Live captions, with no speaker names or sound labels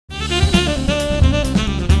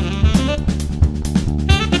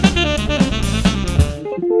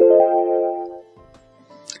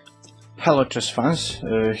Hello chess fans,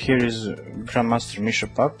 here is Grandmaster Misa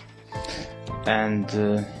Pap, and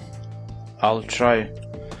I'll try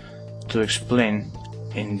to explain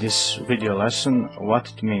in this video lesson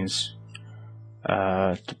what it means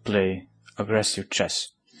to play aggressive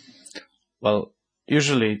chess. Well,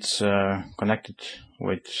 usually it's connected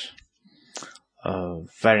with a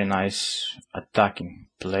very nice attacking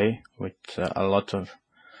play with a lot of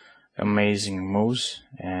amazing moves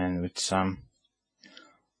and with some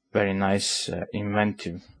very nice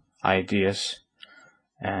inventive ideas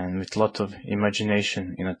and with a lot of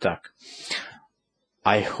imagination in attack.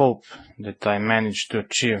 I hope that I managed to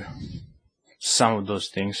achieve some of those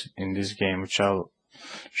things in this game, which I'll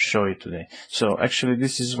show you today. So actually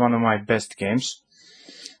this is one of my best games.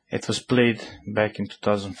 It was played back in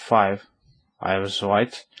 2005. I was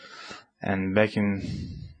white, and back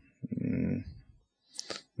in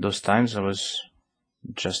those times I was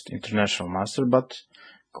just international master, but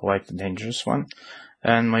quite a dangerous one,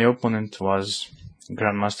 and my opponent was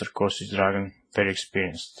Grandmaster Dragon, very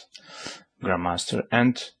experienced Grandmaster,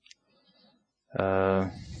 and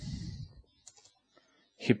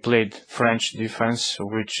he played French defense,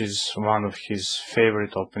 which is one of his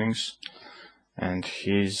favorite openings, and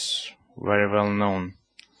he's very well known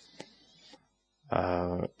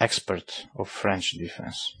expert of French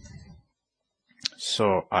defense.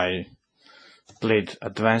 So I played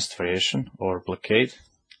advanced variation or blockade.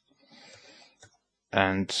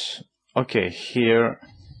 And okay, here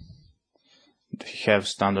we have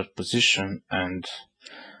standard position, and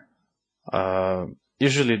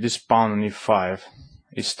usually this pawn on e5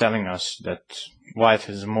 is telling us that white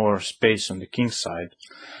has more space on the king side,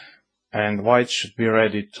 and white should be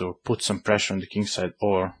ready to put some pressure on the king side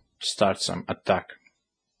or start some attack.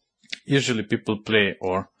 Usually people play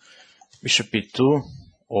or bishop e2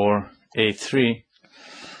 or a3,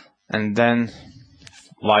 and then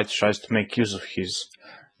white tries to make use of his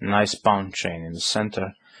nice pawn chain in the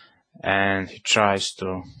center, and he tries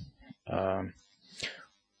to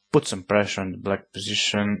put some pressure on the black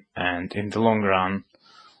position, and in the long run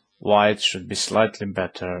white should be slightly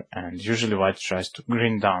better, and usually white tries to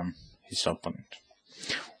green down his opponent.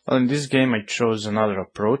 Well, in this game I chose another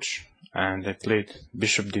approach, and I played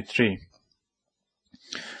bishop d3,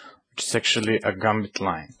 which is actually a gambit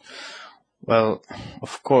line. Well,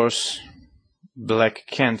 of course black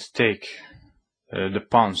can't take the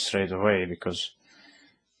pawn straight away, because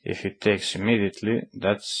if he takes immediately,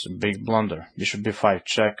 that's a big blunder. Bishop b5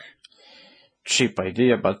 check, cheap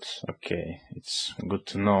idea, but okay, it's good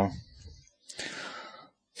to know.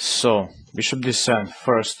 So bishop d7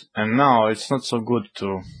 first, and now it's not so good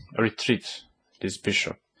to retreat this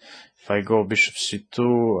bishop. If I go bishop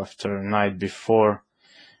c2 after knight b4,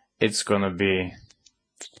 it's gonna be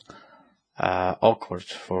awkward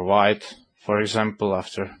for white. For example,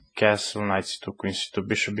 after castle, knight c2, queen c2,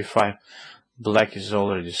 bishop b5, black is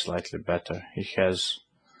already slightly better. He has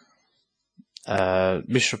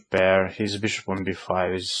bishop pair, his bishop on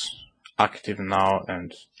b5 is active now,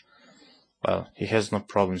 and well, he has no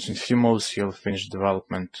problems. In few moves he'll finish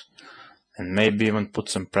development and maybe even put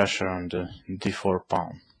some pressure on the d4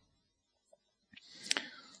 pawn.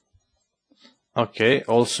 Okay,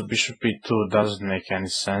 also bishop e2 doesn't make any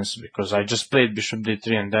sense, because I just played bishop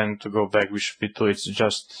d3, and then to go back bishop e2, it's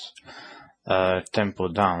just tempo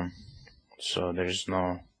down, so there is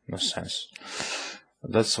no sense.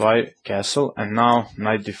 That's why castle, and now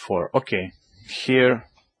knight d4. Okay, here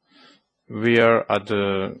we are at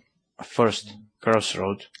the first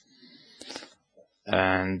crossroad,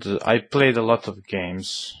 and I played a lot of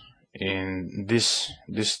games in this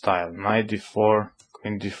style: knight d4,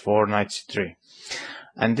 queen d4, knight c3.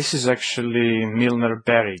 And this is actually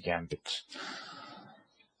Milner-Barry Gambit.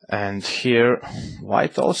 And here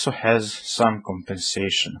white also has some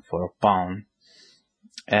compensation for a pawn,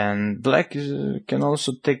 and black can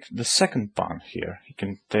also take the second pawn here. He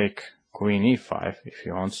can take queen e5 if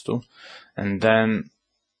he wants to, and then,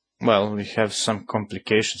 well, we have some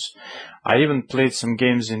complications. I even played some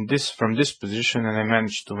games from this position, and I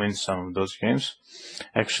managed to win some of those games,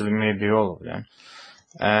 actually maybe all of them.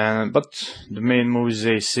 But the main move is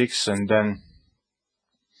a6, and then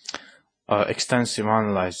extensive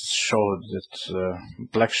analysis showed that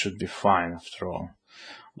black should be fine after all.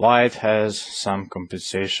 White has some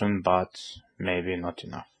compensation, but maybe not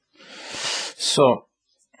enough. So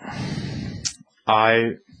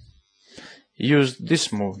I used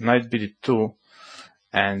this move, knight bd2,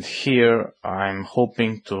 and here I'm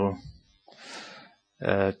hoping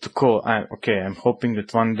I'm hoping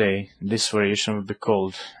that one day this variation will be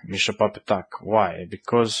called Misa Pap attack. Why?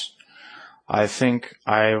 Because I think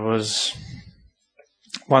I was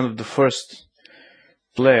one of the first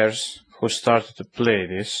players who started to play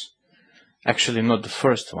this. Actually, not the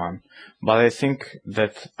first one, but I think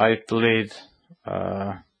that I played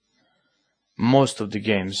most of the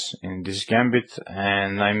games in this gambit,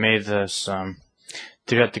 and I made some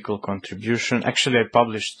theoretical contribution. Actually, I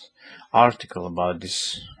published article about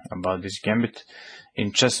this gambit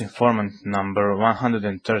in Chess Informant number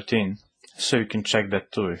 113, so you can check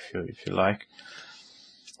that too if you like.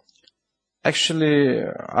 Actually,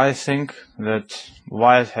 I think that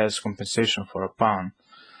white has compensation for a pawn,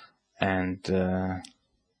 and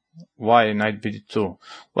why knight bd2?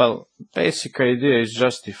 Well, basic idea is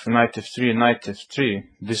just if knight f3,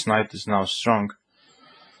 this knight is now strong,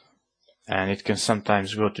 and it can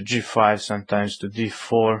sometimes go to g5, sometimes to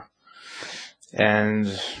d4,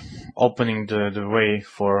 and opening the way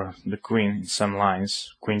for the queen in some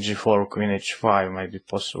lines. Queen g4 or queen h5 might be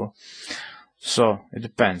possible, so it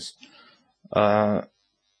depends.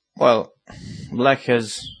 Well, black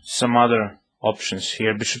has some other options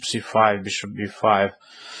here, bishop c5, bishop b5,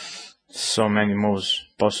 so many moves,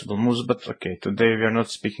 possible moves, but okay, today we are not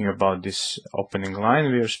speaking about this opening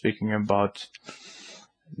line, we are speaking about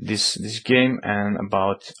this game and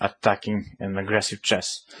about attacking and aggressive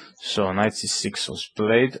chess. So knight c6 was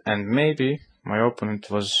played, and maybe my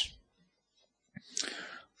opponent was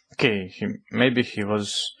okay, maybe he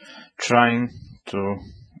was trying to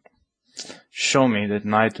show me that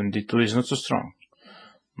knight on d2 is not so strong.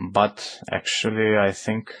 But actually I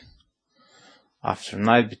think after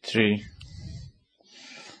knight b3,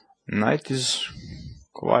 knight is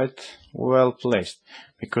quite well placed,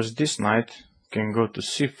 because this knight can go to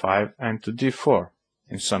c5 and to d4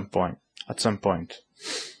 at some point.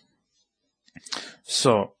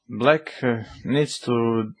 So black needs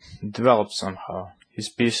to develop somehow his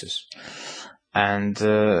pieces, and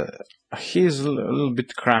he is a little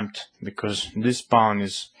bit cramped because this pawn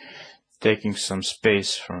is taking some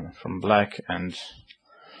space from black, and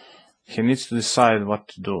he needs to decide what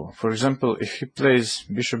to do. For example, if he plays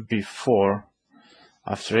bishop b4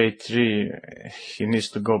 after a3, he needs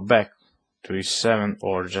to go back to e7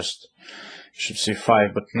 or just bishop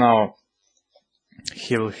c5, but now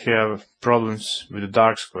he will have problems with the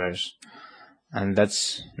dark squares, and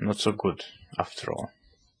that's not so good after all.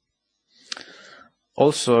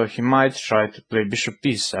 Also, he might try to play bishop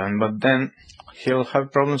e7, but then he'll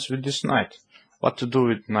have problems with this knight. What to do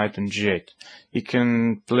with knight on g8? He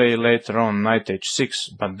can play later on knight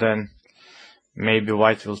h6, but then maybe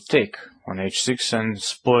white will take on h6 and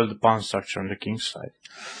spoil the pawn structure on the king side.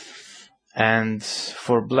 And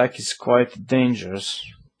for black it's quite dangerous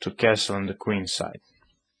to castle on the queen side.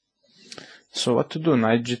 So what to do?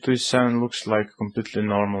 Knight g2 e7 looks like a completely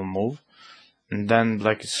normal move, and then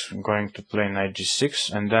black is going to play knight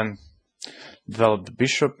g6 and then develop the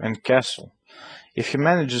bishop and castle. If he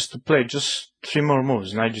manages to play just 3 more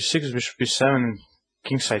moves, knight g6, bishop e7 and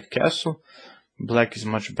kingside castle, black is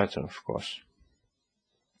much better, of course,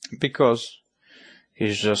 because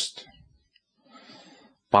he's just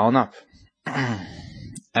pawn up.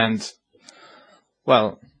 And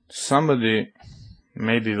well, somebody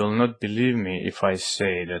maybe will not believe me if I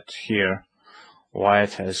say that here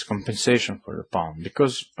white has compensation for the pawn,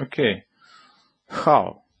 because okay,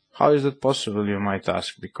 how is that possible, you might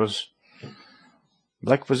ask? Because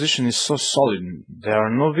black position is so solid, there are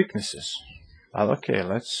no weaknesses. But okay,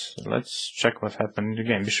 let's check what happened in the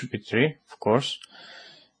game. Bishop e3, of course,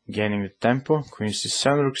 gaining the tempo. Queen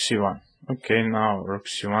c7, rook c1. Okay, now rook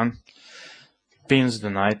c1 pins the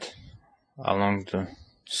knight along the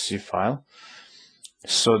c file,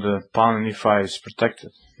 so the pawn on e5 is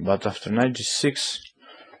protected. But after knight g6,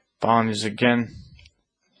 pawn is again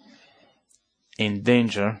in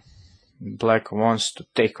danger. Black wants to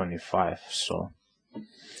take on e5, so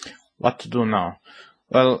what to do now?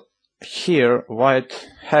 Well, here white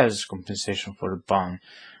has compensation for the pawn,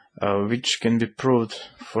 which can be proved,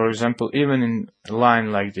 for example, even in a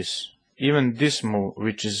line like this. Even this move,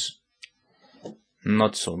 which is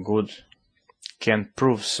not so good, can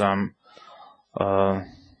prove some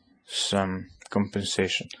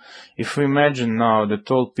compensation. If we imagine now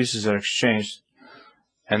that all pieces are exchanged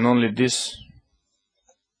and only this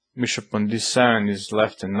bishop on d7 is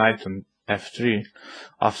left and knight on f3,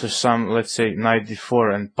 after some, let's say, knight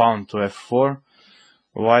d4 and pawn to f4,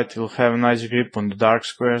 white will have a nice grip on the dark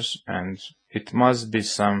squares, and it must be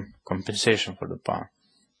some compensation for the pawn.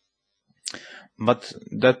 But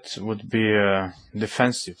that would be a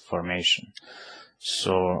defensive formation,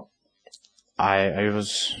 so I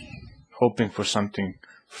was hoping for something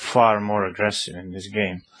far more aggressive in this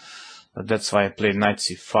game. But that's why I played knight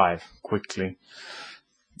c5 quickly.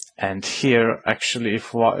 And here, actually,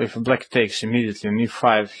 if black takes immediately on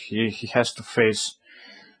e5, he has to face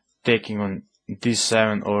taking on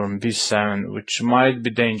d7 or b7, which might be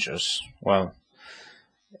dangerous. Well,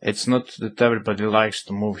 it's not that everybody likes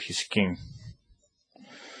to move his king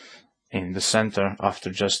in the center after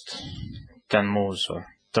just 10 moves or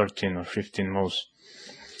 13 or 15 moves.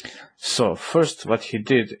 So first what he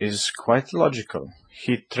did is quite logical.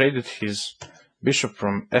 He traded his bishop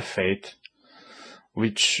from f8,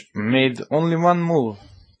 which made only one move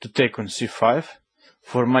to take on c5,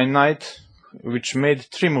 for my knight, which made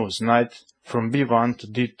 3 moves, knight from b1 to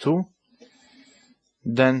d2,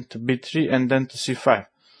 then to b3 and then to c5.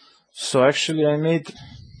 So actually I made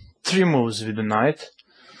 3 moves with the knight,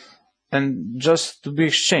 and just to be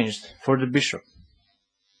exchanged for the bishop.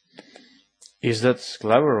 Is that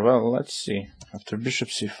clever? Well, let's see. After bishop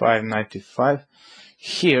c5, knight e5,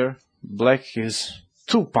 here black is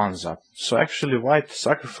 2 pawns up. So actually white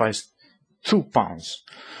sacrificed 2 pawns.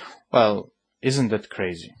 Well, isn't that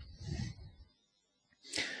crazy?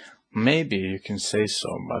 Maybe you can say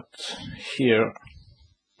so, but here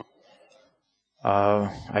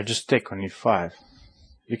I just take on e5.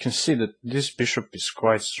 You can see that this bishop is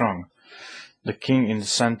quite strong. The king in the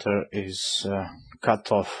center is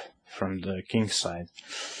cut off from the king side,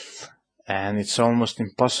 and it's almost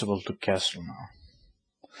impossible to castle now.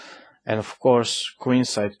 And of course,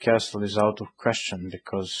 queenside castle is out of question,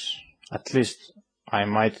 because at least I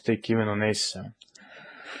might take even on a7.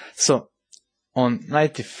 So on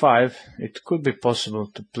knight e5, it could be possible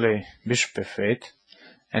to play bishop f8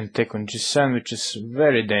 and take on g7, which is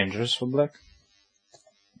very dangerous for black.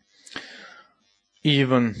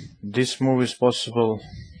 Even this move is possible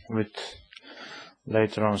with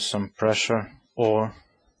later on some pressure, or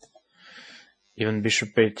even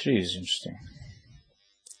bishop a3 is interesting.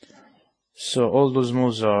 So all those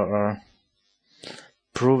moves are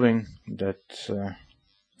proving that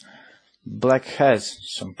black has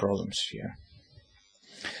some problems here.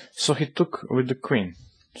 So he took with the queen.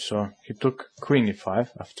 So he took queen e5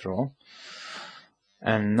 after all.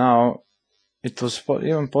 And now it was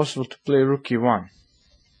even possible to play rook e1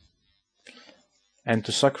 and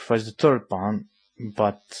to sacrifice the third pawn,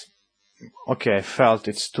 but okay, I felt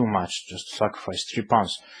it's too much just to sacrifice 3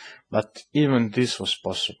 pawns, but even this was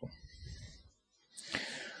possible.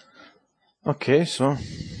 Okay, so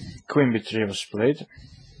queen b3 was played,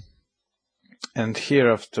 and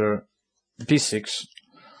here after b6,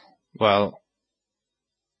 well,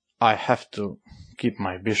 I have to keep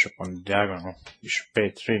my bishop on the diagonal, bishop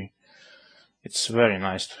a3. It's very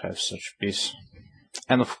nice to have such piece.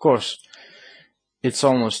 And of course, it's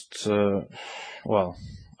almost, well,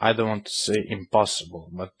 I don't want to say impossible,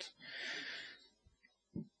 but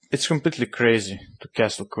it's completely crazy to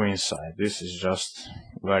castle queenside. This is just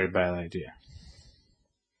a very bad idea.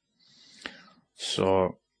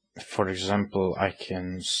 So, for example, I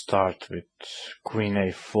can start with queen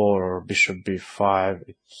a4 or bishop b5.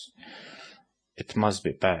 It must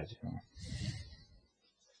be bad, you know.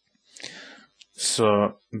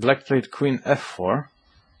 So black played queen f4,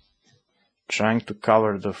 trying to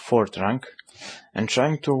cover the 4th rank and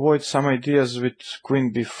trying to avoid some ideas with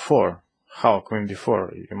queen b4. How queen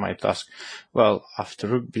b4, you might ask? Well, after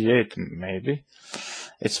rook b8 maybe.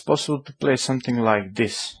 It's possible to play something like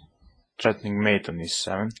this, threatening mate on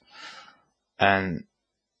e7, and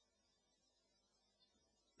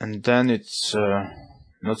then it's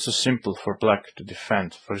not so simple for black to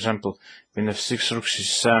defend. For example, queen f6, rook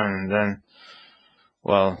c7, and then,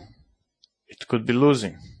 well, it could be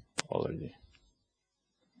losing already.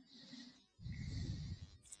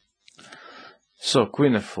 So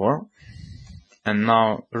queen f4, and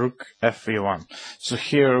now rook f1. So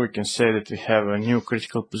here we can say that we have a new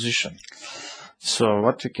critical position. So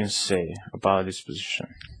what we can say about this position?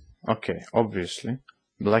 Okay, obviously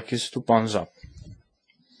black is 2 pawns up.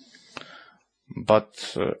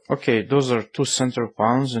 But okay, those are 2 central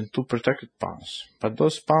pawns and 2 protected pawns. But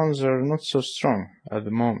those pawns are not so strong at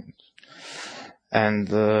the moment. And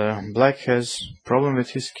black has problem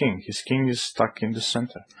with his king. His king is stuck in the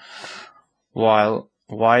center, while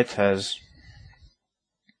white has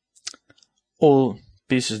all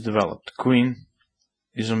pieces developed. Queen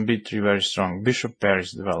is on b3 very strong, bishop pair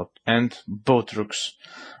is developed, and both rooks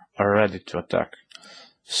are ready to attack.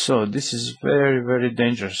 So this is very, very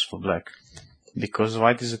dangerous for black, because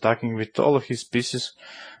white is attacking with all of his pieces,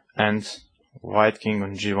 and white king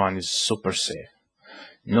on g1 is super safe.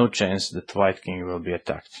 No chance that white king will be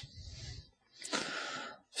attacked.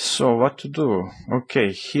 So what to do?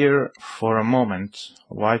 Okay, here for a moment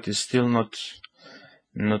white is still not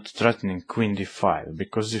threatening queen d5,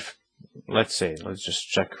 because if, let's just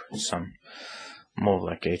check some move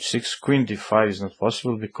like h6, queen d5 is not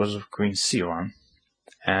possible because of queen c1,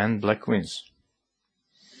 and black wins.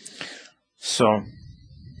 So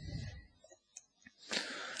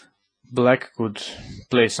black could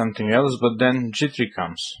play something else, but then g3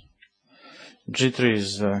 comes. g3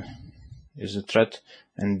 is a threat,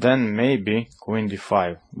 and then maybe queen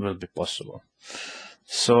d5 will be possible.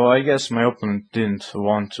 So I guess my opponent didn't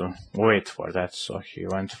want to wait for that, so he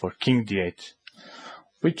went for king d8,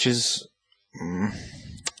 which is,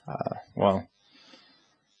 well,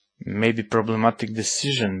 maybe problematic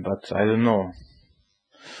decision, but I don't know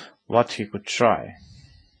what he could try.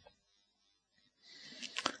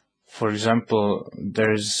 For example,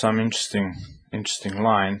 there is some interesting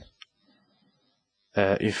line.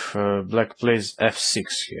 If black plays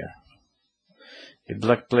f6 here. If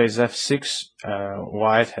black plays f6,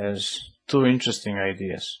 white has two interesting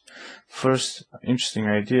ideas. First interesting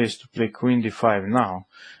idea is to play queen d5 now,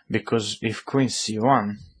 because if queen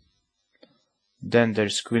c1, then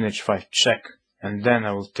there's queen h5 check, and then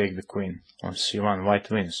I will take the queen on c1, white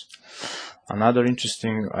wins. Another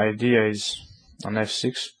interesting idea is on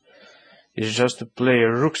f6 is just to play a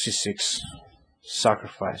rook c6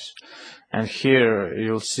 sacrifice, and here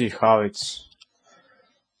you'll see how it's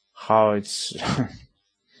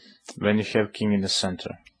when you have king in the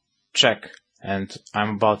center. Check, and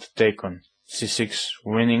I'm about to take on c6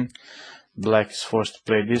 winning. Black is forced to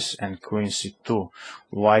play this, and queen c2.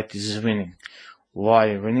 White is winning.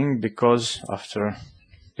 Why winning? Because after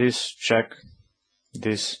this check,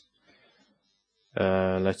 this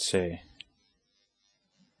let's say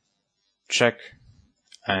check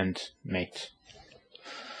and mate.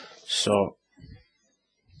 So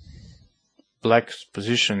black's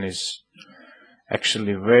position is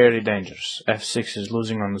actually very dangerous. f6 is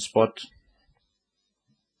losing on the spot.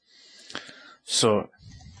 So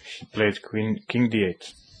he played king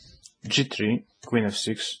d8, g3, queen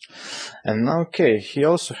f6, and now okay, he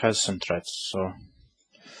also has some threats. So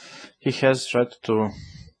he has threat to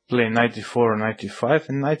play knight d4, knight d5,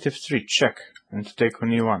 and knight f3 check, and to take on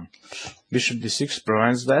e1. Bishop d6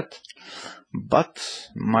 prevents that, but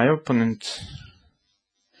my opponent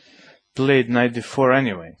played knight d4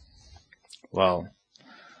 anyway. Well,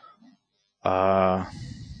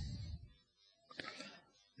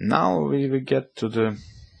 now we get to the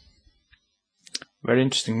very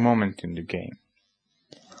interesting moment in the game.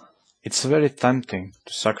 It's very tempting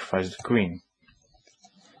to sacrifice the queen.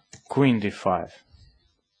 Queen d5.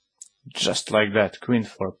 Just like that, queen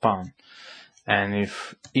for a pawn. And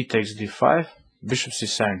if e takes d5, bishop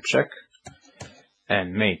c7 check,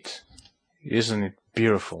 and mate. Isn't it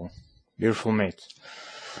beautiful? Beautiful mate.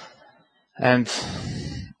 And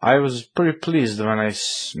I was pretty pleased when I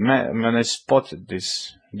spotted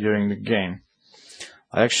this during the game.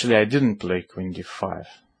 I didn't play queen d5.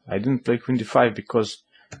 I didn't play queen d5 because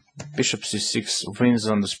bishop c6 wins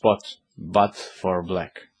on the spot, but for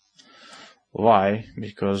black. Why?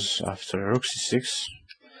 Because after rook c6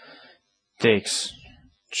 takes,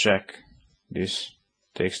 check, this,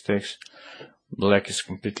 takes, black is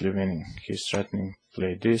completely winning. He's threatening to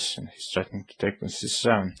play this, and he's threatening to take on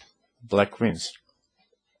c7. Black wins.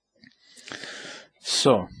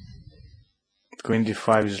 So, queen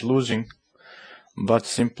d5 is losing, but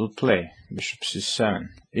simple play, bishop c7.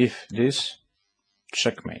 If this,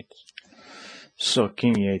 checkmate. So,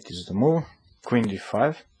 king e8 is the move, queen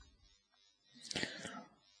d5.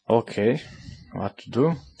 Okay, what to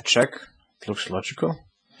do? Check, it looks logical.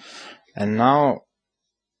 And now,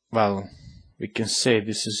 well, we can say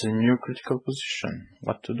this is a new critical position.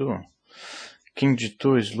 What to do? King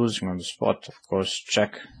g2 is losing on the spot, of course,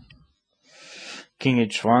 check. King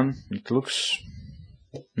h1, it looks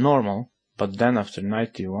normal, but then after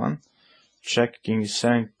knight e1, check, king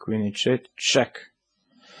e7, queen h8, check,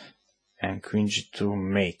 and queen g2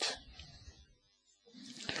 mate.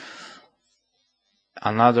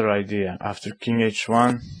 Another idea, after king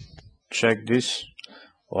h1, check this,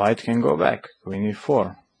 white can go back, queen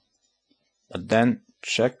e4, but then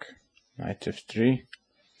check, knight f3,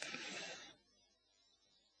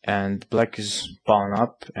 and black is pawn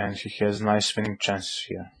up, and he has nice winning chances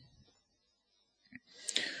here.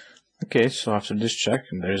 Okay, so after this check,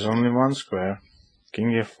 there is only one square, king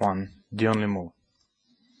f1, the only move.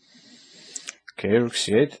 Okay, rook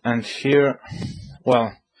c8, and here,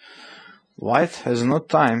 well, white has no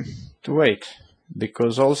time to wait,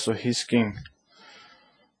 because also his king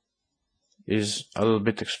is a little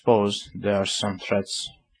bit exposed. There are some threats.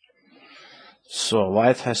 So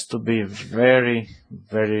white has to be very,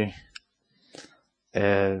 very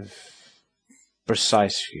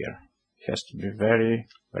precise here. He has to be very,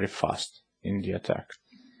 very fast in the attack.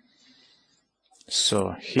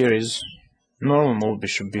 So here is normal move,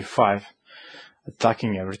 bishop b5,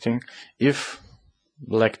 attacking everything. If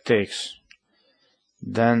black takes,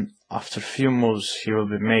 then after few moves he will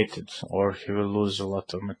be mated or he will lose a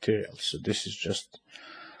lot of material. So this is just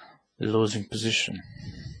a losing position.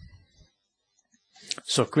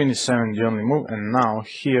 So queen e7 the only move, and now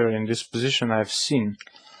here in this position I've seen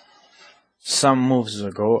some moves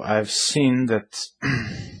ago, I've seen that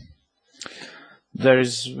there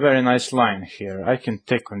is very nice line here. I can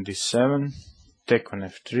take on d7, take on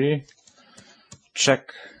f3,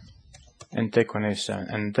 check, and take on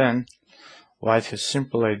a7, and then white has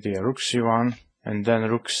simple idea, rook c1, and then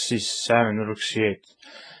rook c7, rook c8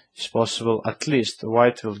 is possible. At least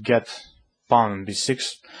white will get pawn on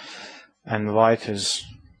b6, and white has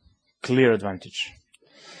clear advantage.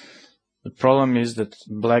 The problem is that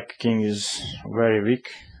black king is very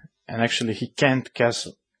weak, and actually he can't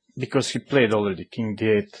castle because he played already king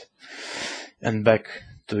d8 and back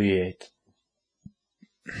to e8.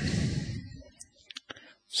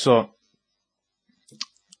 So,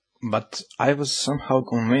 but I was somehow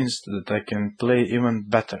convinced that I can play even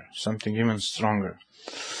better, something even stronger.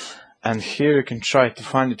 And here you can try to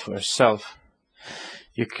find it for yourself.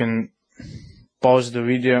 You can pause the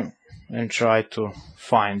video and try to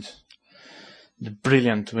find the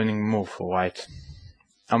brilliant winning move for white.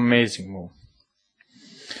 Amazing move.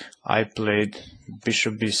 I played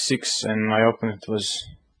bishop b6 and my opponent was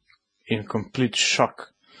in complete shock.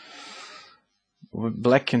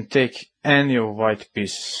 Black can take any of white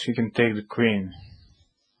pieces. He can take the queen,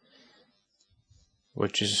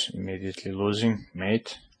 which is immediately losing,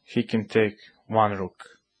 mate. He can take one rook,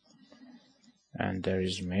 and there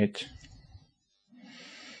is mate.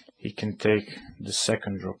 He can take the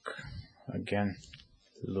second rook, again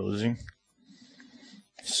losing.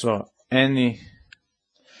 So any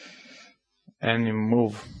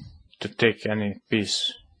move to take any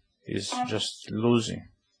piece is just losing.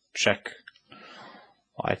 Check.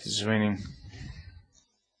 White is winning.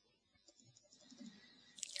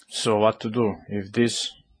 So what to do? If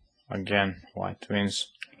this, again, white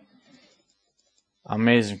wins.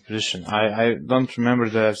 Amazing position. I don't remember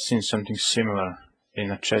that I've seen something similar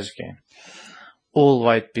in a chess game. All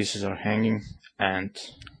white pieces are hanging and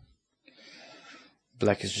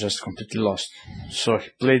black is just completely lost. So he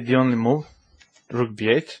played the only move, rook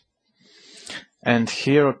b8. And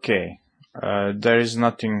here, okay, there is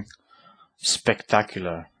nothing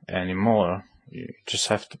spectacular anymore. You just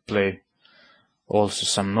have to play also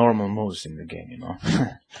some normal moves in the game, you know.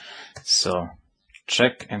 So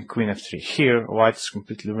check and queen f3. Here white is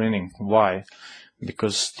completely winning. Why?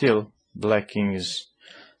 Because still black king is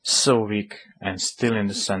so weak and still in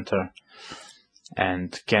the center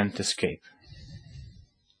and can't escape.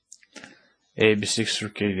 A b6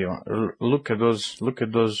 rook a1. Look at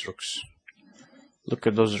those rooks. Look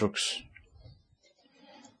at those rooks.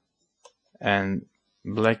 And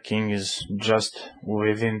black king is just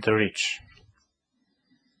within the reach.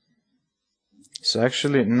 So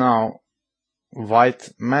actually now white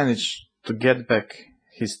managed to get back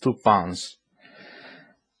his 2 pawns.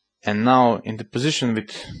 And now in the position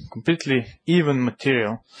with completely even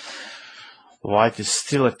material, white is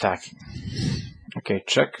still attacking. Okay,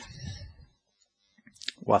 check.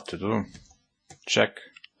 What to do? Check.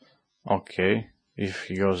 Okay, if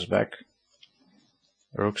he goes back,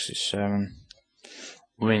 rook c7,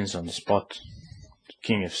 wins on the spot,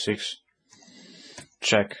 king f6,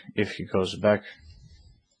 check. If he goes back,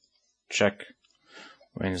 check,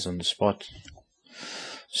 wins on the spot.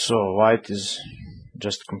 So white is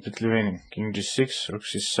just completely winning. King g6, rook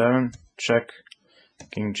c7, check,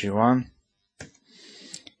 king g1.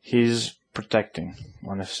 He's protecting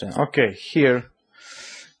on f7. Okay, here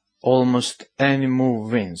almost any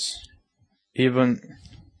move wins. Even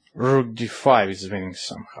rook d5 is winning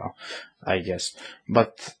somehow, I guess.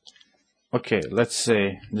 But okay, let's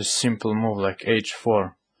say the simple move like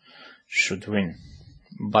h4 should win.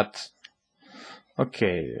 But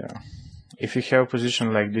okay, if you have a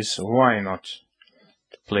position like this, why not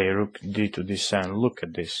to play rook d to d7? Look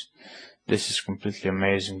at this. This is completely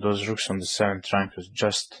amazing. Those rooks on the 7th rank was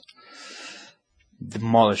just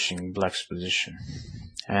demolishing black's position.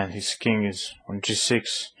 And his king is on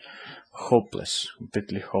g6. Hopeless,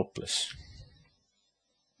 completely hopeless.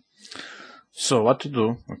 So what to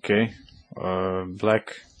do? Okay,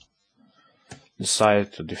 black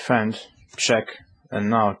decided to defend, check, and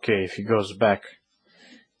now okay, if he goes back,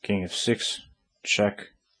 king f6,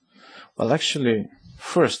 check. Well, actually,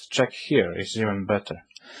 first check here is even better.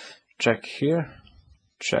 Check here,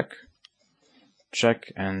 check,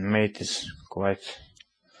 check, and mate is quite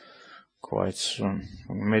soon.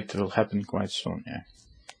 Mate will happen quite soon, yeah.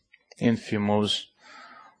 In few moves,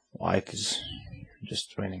 white is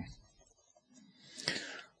just winning.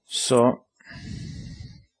 So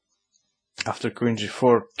After queen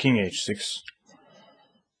g4, king h6,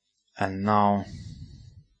 and now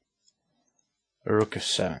rook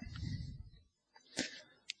f7.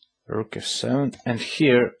 Rook f7, and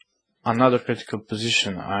here another critical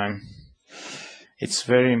position. It's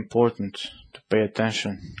very important to pay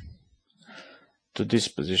attention to this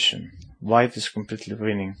position. White is completely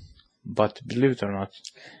winning, but believe it or not,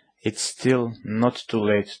 it's still not too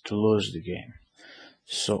late to lose the game.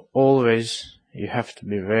 So always you have to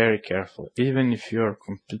be very careful. Even if you're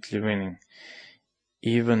completely winning,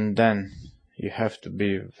 even then you have to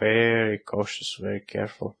be very cautious, very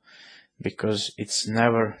careful, because it's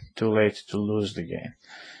never too late to lose the game.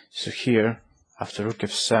 So here, after rook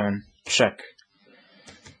f7, check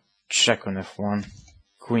on f1,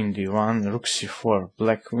 queen d1, rook c4,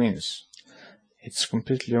 black wins. It's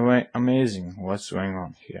completely amazing what's going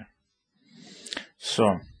on here.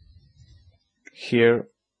 So here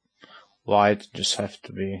white just have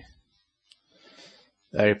to be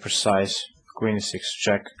very precise. Queen e6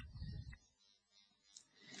 check.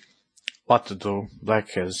 What to do?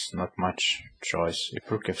 Black has not much choice. If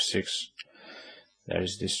rook f6, there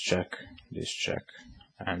is this check,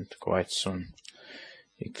 and quite soon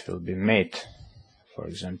it will be mate. For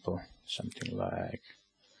example, something like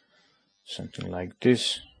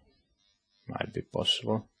this might be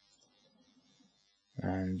possible,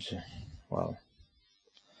 and well,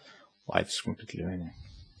 white is completely winning.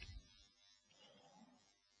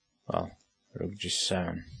 Well, rook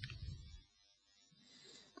g7,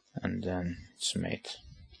 and then it's mate.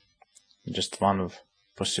 Just one of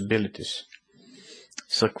possibilities.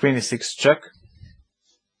 So queen e6 check,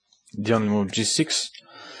 the only move g6,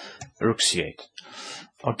 rook c8.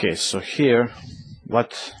 Okay, so here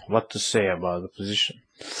what to say about the position?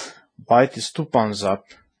 White is 2 pawns up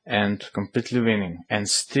and completely winning, and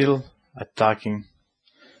still attacking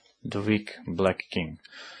the weak black king.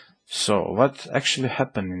 So what actually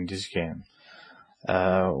happened in this game?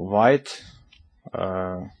 White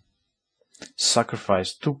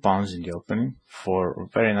sacrificed 2 pawns in the opening for a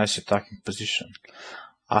very nice attacking position.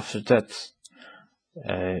 After that,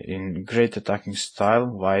 in great attacking style,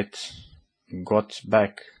 white got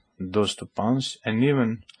back those 2 pawns and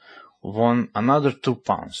even won another 2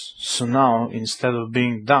 pawns. So now, instead of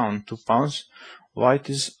being down 2 pawns, white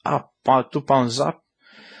is up, 2 pawns up,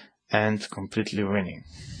 and completely winning.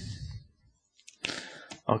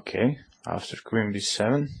 Okay, after queen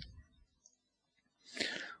b7,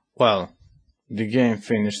 well, the game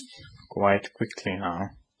finished quite quickly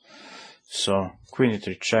now. So queen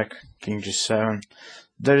e3 check, king g7.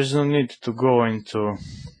 There is no need to go into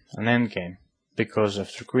an endgame, because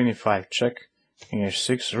after queen e5 check, king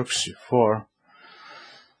h6, rook c4,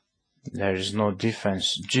 there is no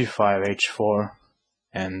defense, g5, h4,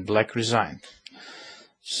 and black resigned.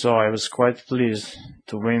 So I was quite pleased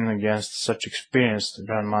to win against such experienced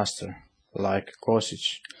grandmaster like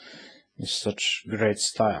Kosic in such great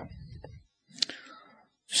style.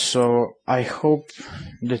 So I hope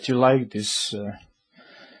that you like this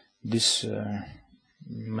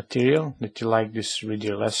material, that you like this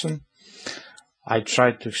video lesson. I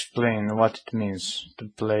tried to explain what it means to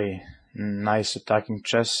play nice attacking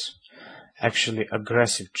chess, actually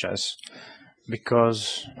aggressive chess,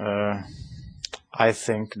 because I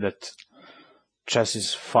think that chess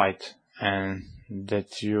is fight, and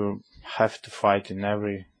that you have to fight in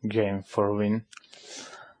every game for a win,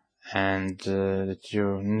 and that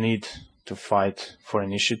you need to fight for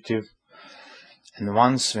initiative. And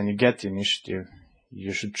once when you get the initiative,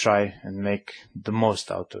 you should try and make the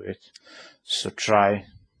most out of it. So try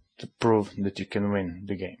to prove that you can win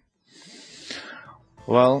the game.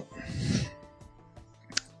 Well,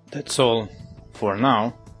 that's all for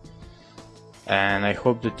now, and I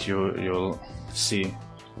hope that you'll see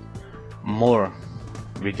more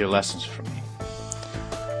video lessons from me.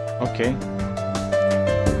 Okay.